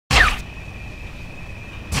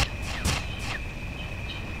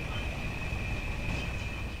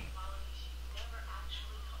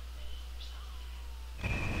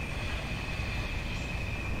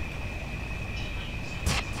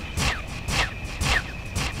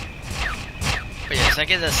Cause I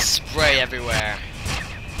get a spray everywhere.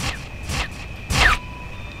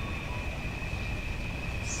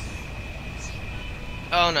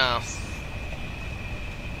 Oh no.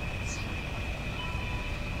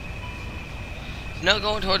 No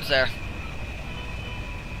going towards there.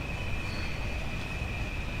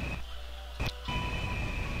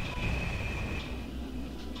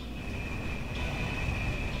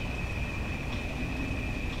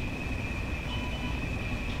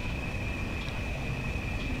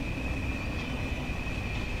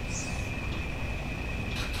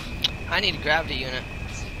 I need a gravity unit.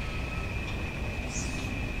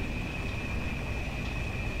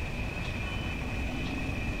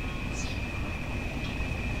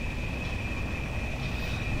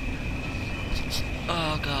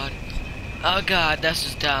 Oh god. Oh god, this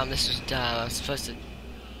is dumb, this is dumb. I'm supposed to...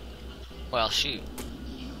 Well, shoot.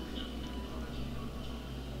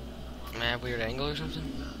 Am I at a weird angle or something?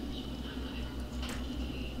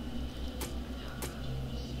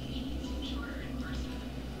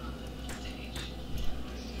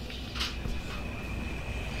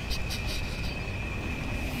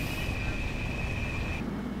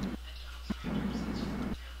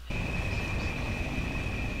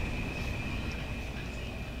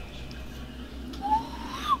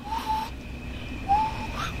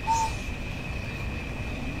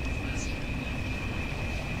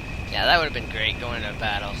 Yeah, that would have been great going into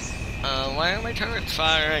battle. Why are my turrets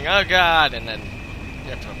firing? Oh god! And then you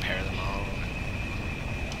have to repair them all.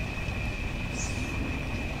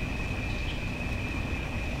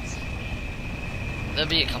 That'd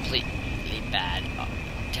be a completely bad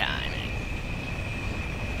timing.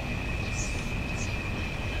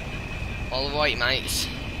 All the white mice.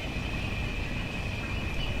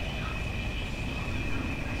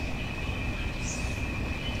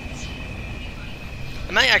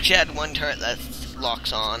 I might actually add one turret that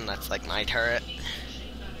locks on, that's like my turret.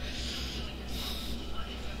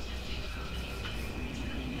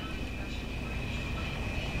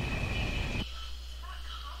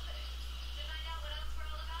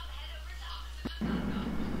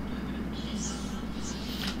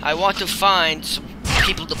 I want to find some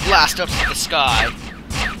people to blast up to the sky.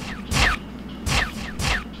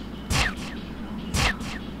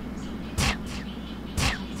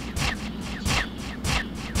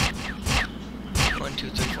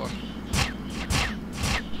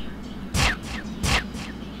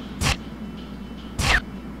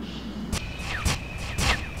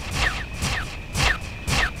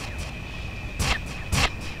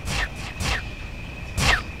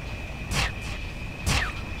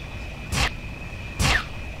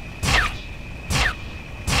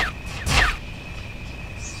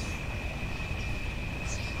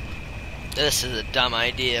 This is a dumb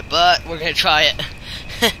idea, but we're gonna try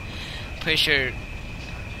it. Pretty sure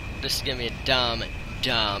this is gonna be a dumb.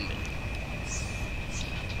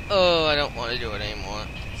 Oh, I don't want to do it anymore.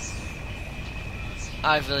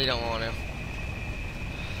 I really don't want to.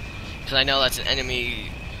 Because I know that's an enemy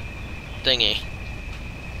thingy.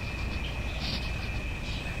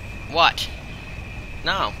 What?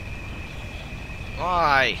 No.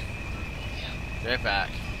 Why? Right back.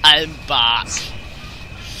 I'm back.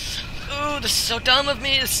 Ooh, this is so dumb of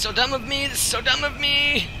me, this is so dumb of me, this is so dumb of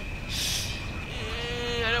me!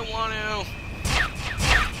 I don't want to.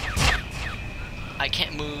 I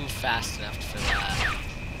can't move fast enough for that.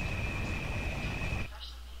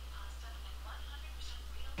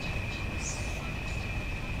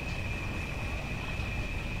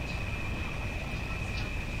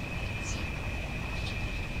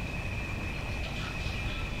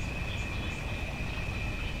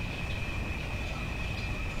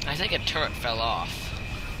 I think a turret fell off.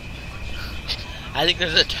 I think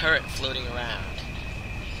there's a turret floating around.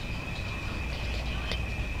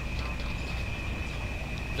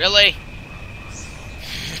 Really?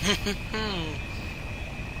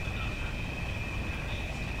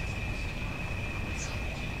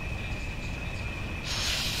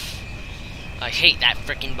 I hate that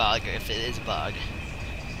freaking bug, if it is a bug.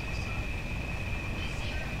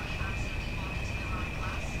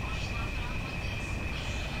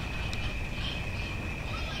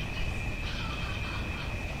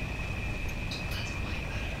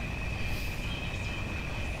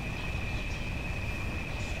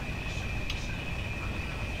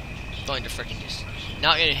 Going to freaking just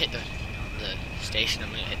not gonna hit the station. I'm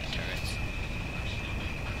gonna hit the turrets.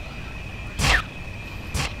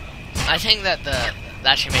 I think that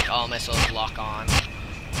that should make all missiles lock on.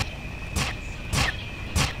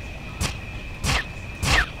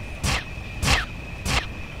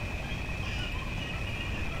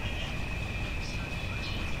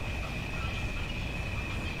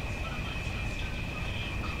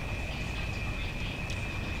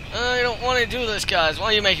 want to do this, guys. Why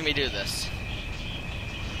are you making me do this?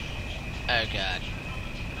 Oh, God.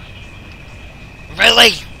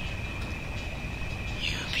 Really?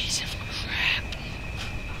 You piece of crap.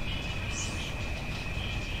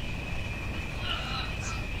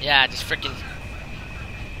 Yeah, just freaking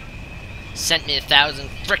sent me 1,000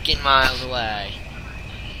 freaking miles away.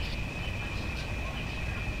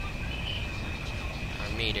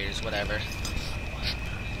 Or meters, whatever.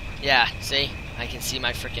 Yeah, see? I can see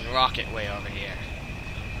my freaking rocket way over here.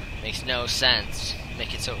 Makes no sense.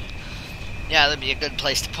 Make it so... Yeah, that'd be a good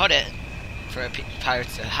place to put it for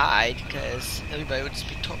pirates to hide, because everybody would just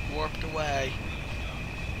be warped away.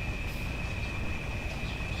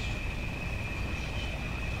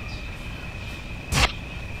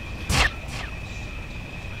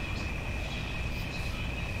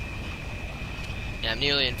 Yeah, I'm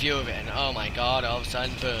nearly in view of it, and oh my god, all of a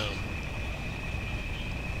sudden, boom.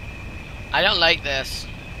 I don't like this.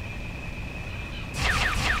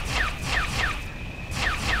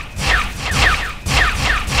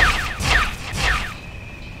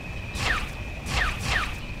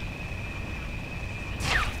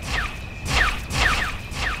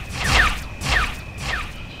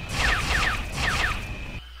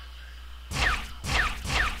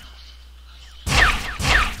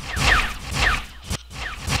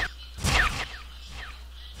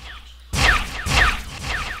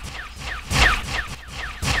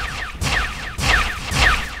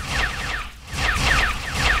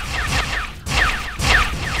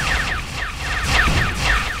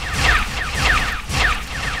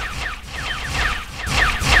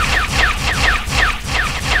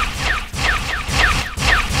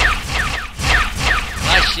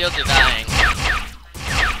 Shields are dying.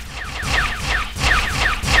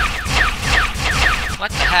 What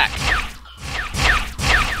the heck?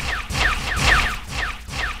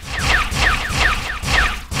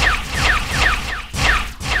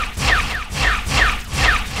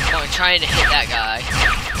 Oh, I'm trying to hit that guy.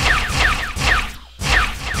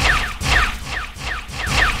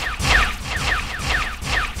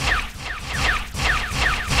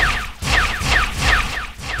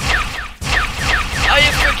 Are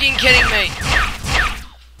you freaking kidding me?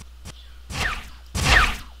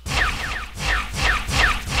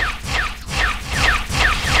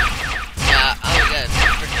 Yeah, I'm good.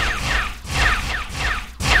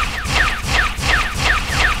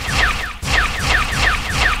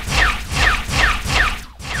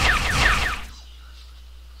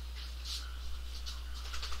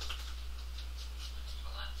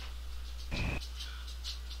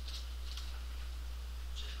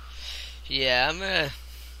 Yeah, I'm gonna...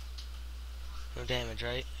 No damage,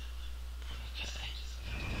 right? Okay.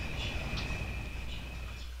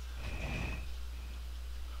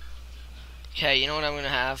 Okay, you know what I'm gonna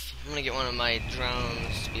have? I'm gonna get one of my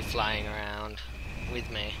drones to be flying around with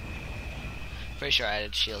me. Pretty sure I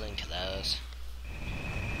added shielding to those.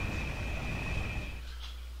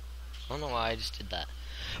 I don't know why I just did that.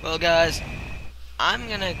 Well, guys, I'm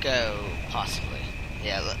gonna go, possibly.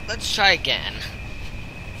 Yeah, let's try again.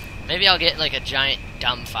 Maybe I'll get like a giant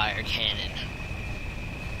dumbfire cannon.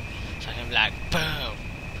 So I can be like, boom!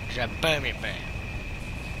 Boom it, bam!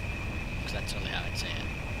 Because that's only how I'd say it.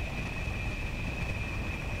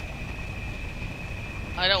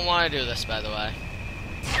 I don't want to do this, by the way.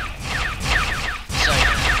 So, I'm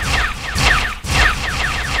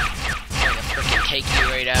gonna freaking take you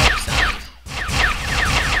right out, son.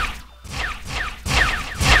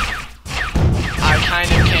 I kind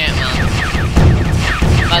of can't, Mom.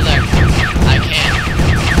 Mother, I can't.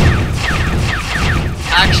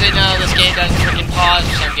 Actually, no, this game doesn't freaking pause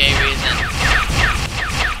for some gay reason.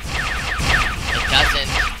 It doesn't.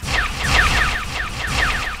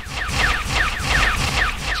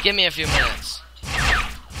 Just give me a few minutes.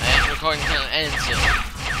 My recording's gonna end soon.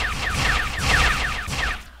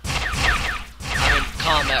 I'm in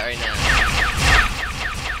combat right now.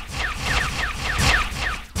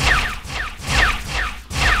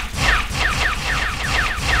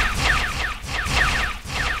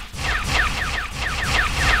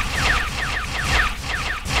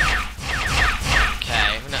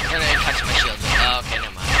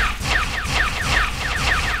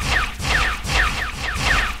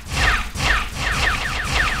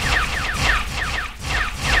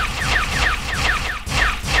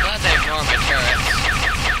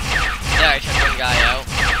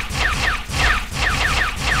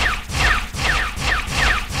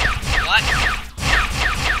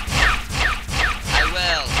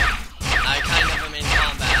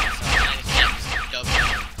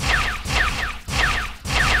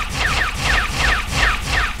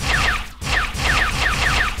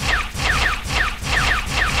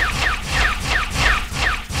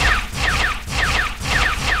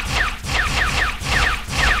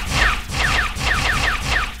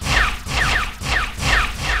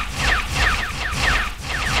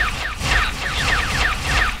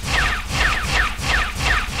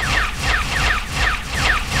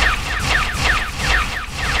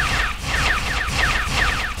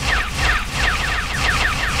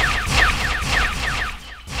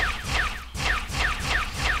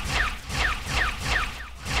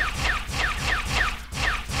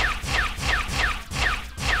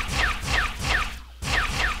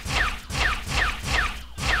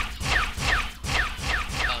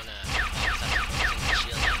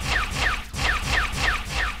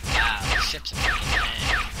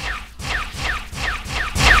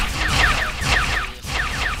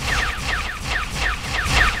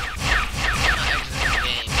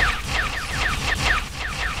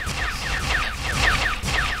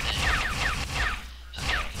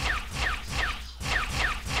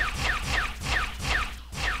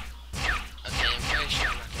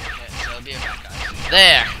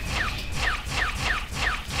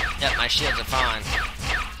 My shields are fine.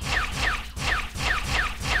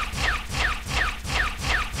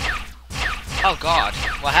 Oh god,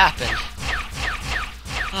 what happened?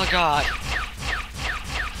 Oh god.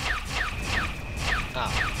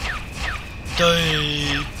 Oh.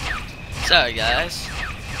 Die. Sorry guys.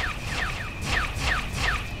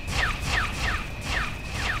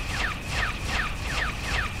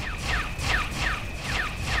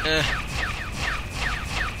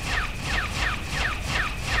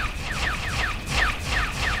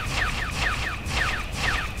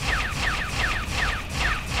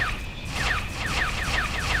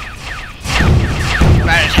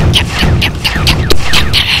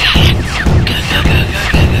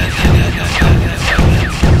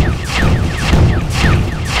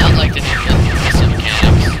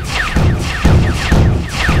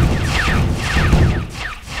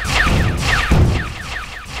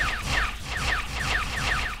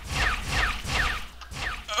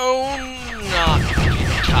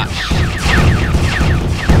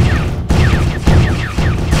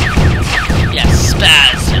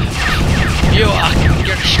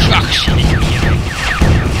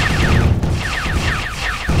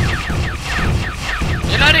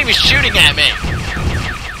 Shooting at me!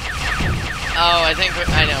 Oh, I think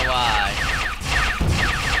I know why.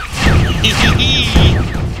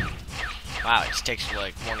 Wow, it just takes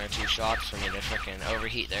like 1 or 2 shots for me to frickin'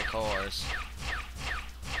 overheat their cores.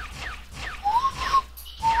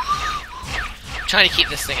 I'm trying to keep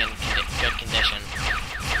this thing in good condition.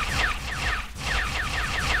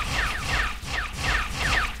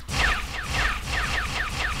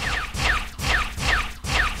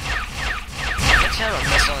 Have a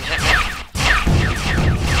missile and hit me.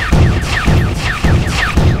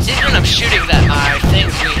 See, when I'm shooting that, my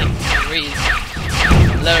things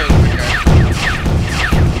reload quicker.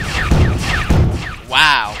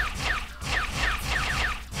 Wow.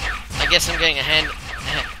 I guess I'm getting a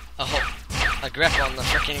grip on the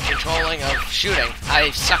freaking controlling of shooting.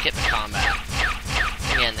 I suck at the combat.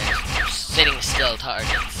 Again, there's sitting still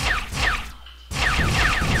targets.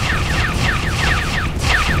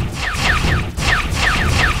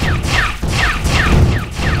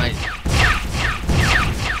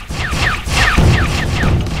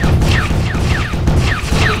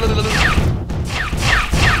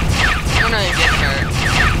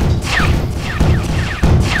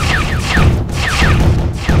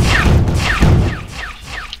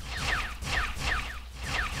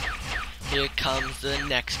 Here comes the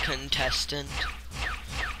next contestant.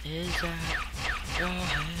 Is that your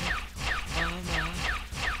hand? Oh, my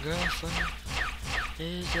girlfriend.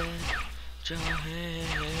 Is that your hand?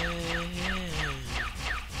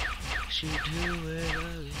 She do it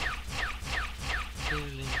again.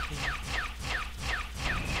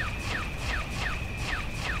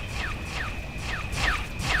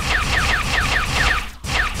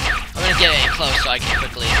 I'm gonna get in close so I can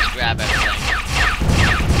quickly just grab everything.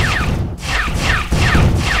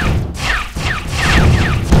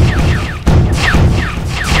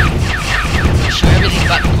 Everything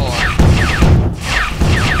but core.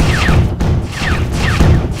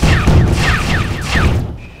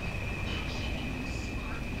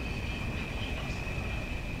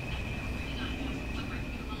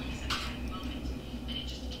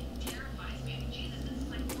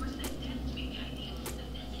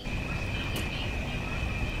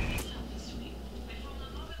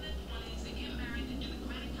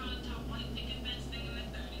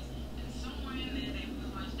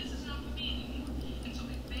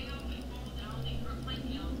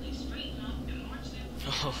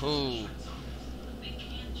 Oh.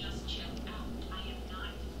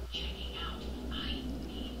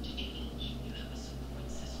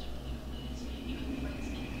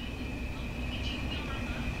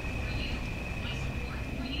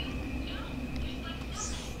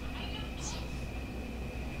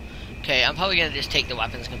 Okay, I'm probably gonna just take the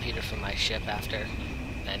weapons computer from my ship after,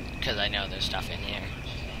 and because I know there's stuff in here.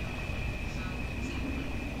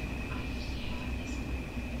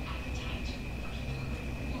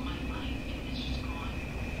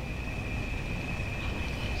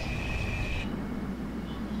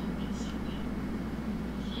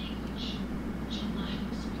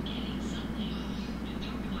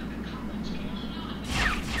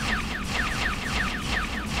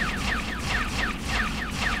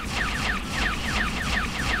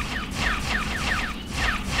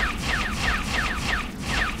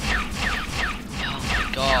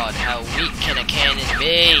 How weak can a cannon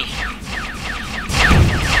be?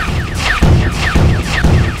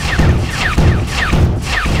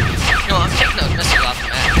 No, I'm taking those missiles off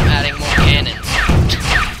and adding more cannons.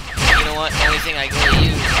 You know what? The only thing I really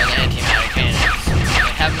use are the anti-matter cannons.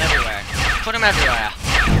 I have them everywhere. them everywhere.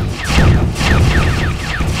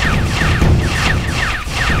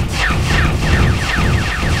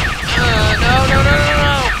 No, no, no, no,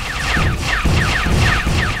 no!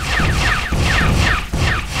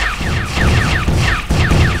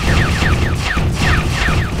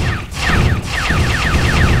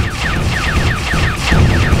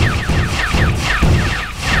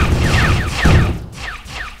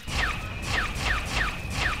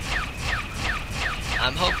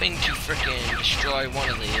 I'm hoping to frickin' destroy one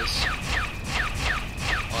of these.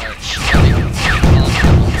 Or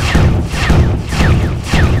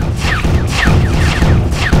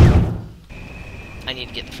I need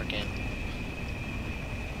to get the frickin'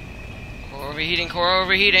 core overheating, core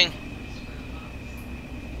overheating!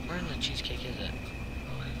 Where in the cheesecake is it?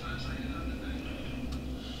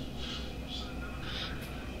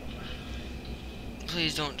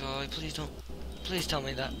 Please don't die, please don't. Please tell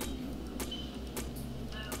me that.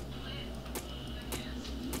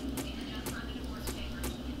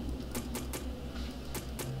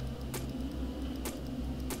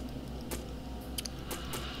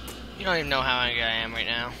 You don't even know how angry I am right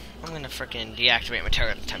now. I'm gonna frickin' deactivate my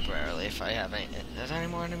turret temporarily if I have any. Is there any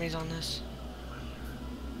more enemies on this?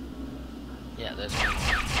 Yeah, there's one more.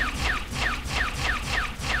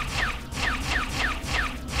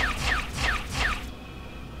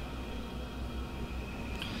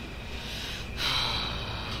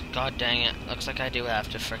 God dang it. Looks like I do have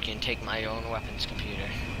to frickin' take my own weapons computer.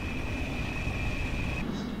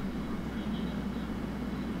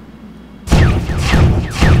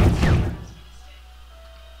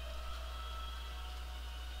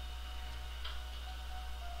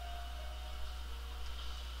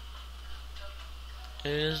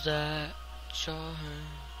 Is that your hand?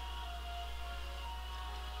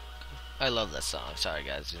 I love this song. Sorry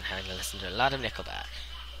guys, I've been having to listen to a lot of Nickelback.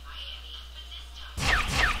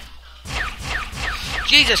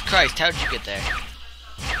 Jesus Christ, how did you get there?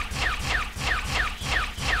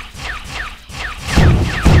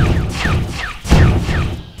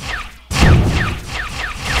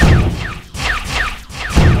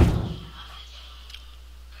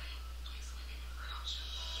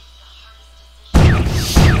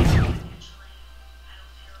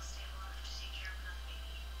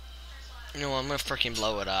 You know, I'm gonna freaking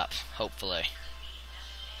blow it up, hopefully.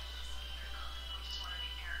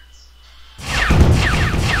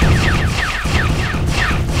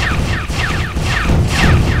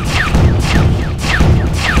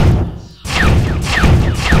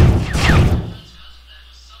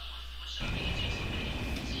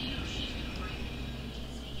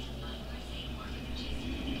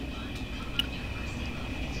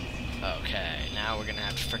 Okay, now we're gonna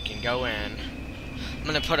have to freaking go in. I'm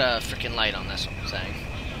gonna put a freaking light on this one thing.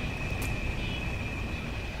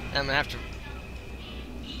 I'm gonna have to.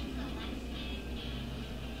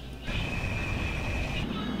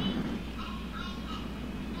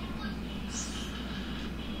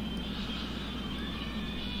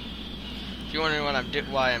 If you're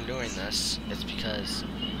wondering why I'm doing this, it's because